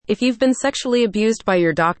If you've been sexually abused by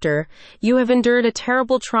your doctor, you have endured a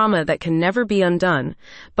terrible trauma that can never be undone.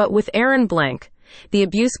 But with Aaron Blank, the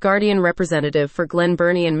abuse guardian representative for Glen,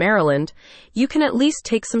 Burnie in Maryland, you can at least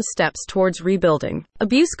take some steps towards rebuilding.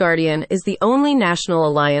 Abuse Guardian is the only national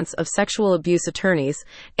alliance of sexual abuse attorneys,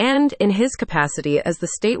 and in his capacity as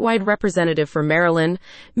the statewide representative for Maryland,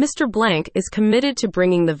 Mr. Blank is committed to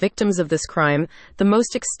bringing the victims of this crime the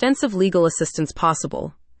most extensive legal assistance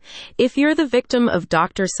possible. If you're the victim of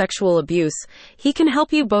doctor sexual abuse, he can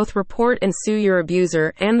help you both report and sue your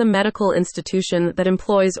abuser and the medical institution that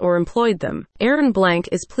employs or employed them. Aaron Blank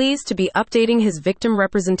is pleased to be updating his victim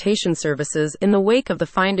representation services in the wake of the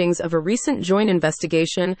findings of a recent joint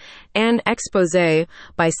investigation and expose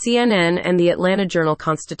by CNN and the Atlanta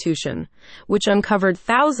Journal-Constitution, which uncovered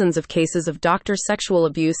thousands of cases of doctor sexual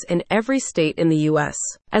abuse in every state in the U.S.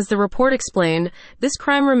 As the report explained, this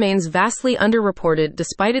crime remains vastly underreported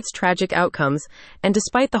despite its tragic outcomes and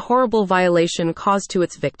despite the horrible violation caused to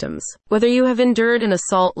its victims. Whether you have endured an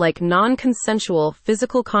assault like non-consensual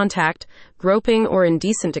physical contact, groping or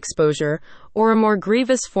indecent exposure, or a more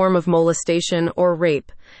grievous form of molestation or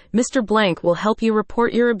rape, Mr. Blank will help you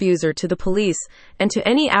report your abuser to the police and to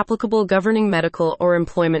any applicable governing medical or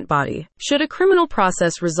employment body. Should a criminal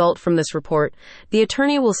process result from this report, the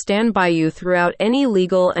attorney will stand by you throughout any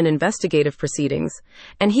legal and investigative proceedings,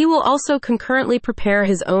 and he will also concurrently prepare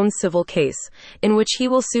his own civil case, in which he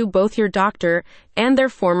will sue both your doctor and their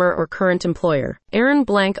former or current employer. Aaron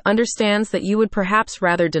Blank understands that you would perhaps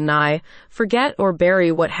rather deny, forget, or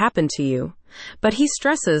bury what happened to you. But he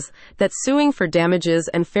stresses that suing for damages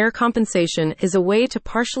and fair compensation is a way to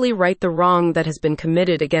partially right the wrong that has been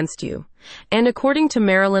committed against you. And according to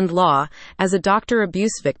Maryland law, as a doctor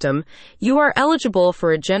abuse victim, you are eligible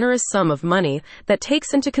for a generous sum of money that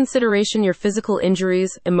takes into consideration your physical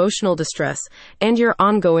injuries, emotional distress, and your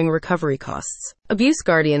ongoing recovery costs. Abuse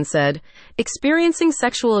Guardian said, "Experiencing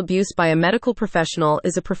sexual abuse by a medical professional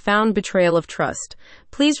is a profound betrayal of trust.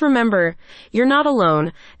 Please remember, you're not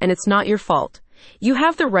alone, and it's not your fault. You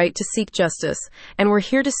have the right to seek justice, and we're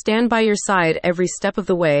here to stand by your side every step of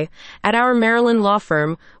the way. At our Maryland law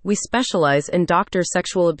firm, we specialize in doctor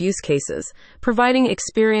sexual abuse cases, providing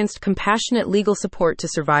experienced, compassionate legal support to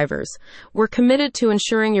survivors. We're committed to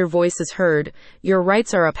ensuring your voice is heard, your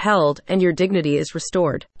rights are upheld, and your dignity is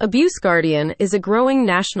restored." Abuse Guardian is a growing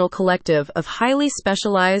national collective of highly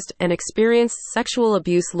specialized and experienced sexual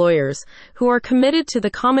abuse lawyers who are committed to the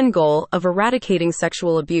common goal of eradicating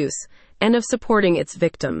sexual abuse and of supporting its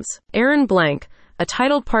victims. Aaron Blank, a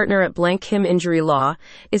titled partner at Blank Kim Injury Law,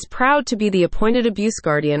 is proud to be the appointed abuse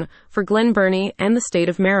guardian for Glen Burnie and the state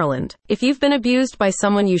of Maryland. If you've been abused by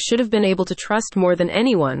someone you should have been able to trust more than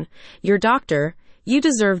anyone, your doctor, you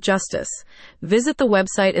deserve justice. Visit the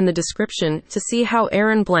website in the description to see how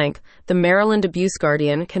Aaron Blank, the Maryland Abuse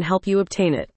Guardian, can help you obtain it.